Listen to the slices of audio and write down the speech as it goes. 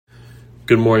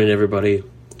Good morning, everybody.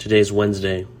 Today's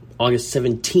Wednesday, August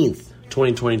 17th,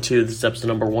 2022. This is episode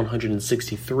number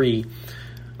 163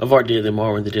 of our Daily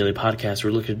Marwin, the Daily Podcast.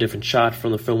 We're looking at a different shot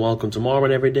from the film Welcome to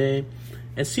Marwin every day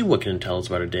and see what can tell us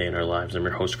about a day in our lives. I'm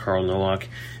your host, Carl Nowak.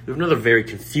 We have another very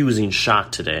confusing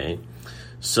shot today.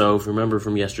 So, if you remember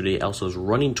from yesterday, Elsa's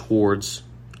running towards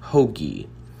Hoagie,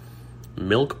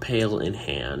 milk pail in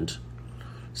hand,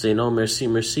 saying, "Oh, merci,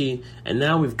 merci." And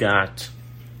now we've got...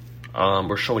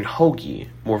 we're showing Hoagie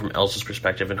more from Elsa's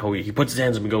perspective, and Hoagie, he puts his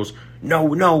hands up and goes, "No,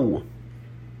 no!"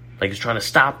 Like he's trying to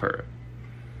stop her.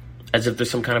 As if there's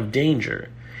some kind of danger.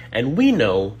 And we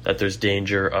know that there's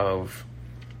danger of...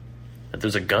 that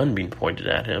there's a gun being pointed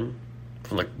at him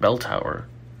from the bell tower.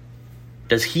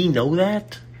 Does he know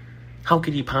that? How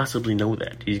could he possibly know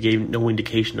that? He gave no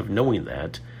indication of knowing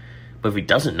that. But if he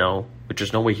doesn't know, which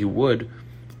there's no way he would,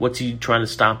 what's he trying to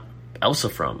stop Elsa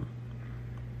from?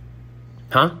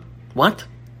 Huh? What?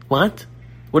 What?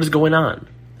 What is going on?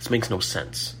 This makes no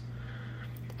sense.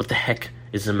 What the heck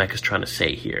is Zemeckis trying to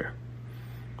say here?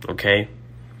 Okay?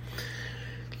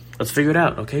 Let's figure it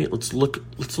out, okay? Let's look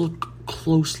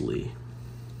closely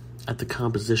at the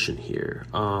composition here.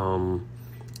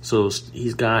 So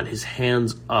he's got his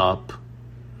hands up,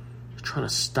 trying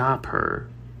to stop her.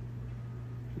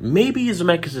 Maybe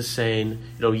Zemeckis is saying,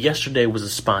 yesterday was a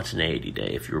spontaneity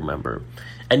day, if you remember.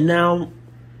 And now...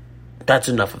 that's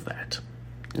enough of that.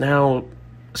 Now,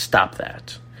 stop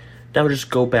that. Now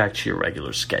just go back to your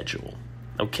regular schedule,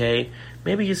 okay?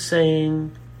 Maybe he's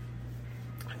saying,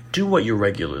 do what you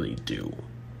regularly do,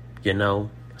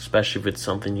 especially if it's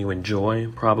something you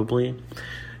enjoy, probably.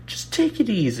 Just take it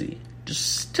easy.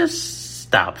 Just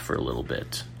stop for a little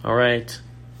bit, all right?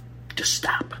 Just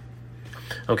stop.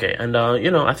 Okay, and,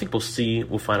 I think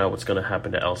we'll find out what's going to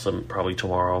happen to Elsa probably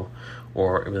tomorrow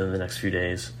or within the next few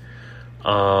days.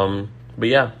 But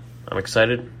yeah, I'm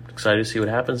excited to see what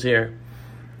happens here.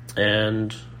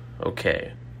 And,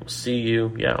 okay, I'll see you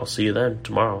then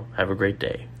tomorrow. Have a great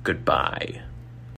day. Goodbye.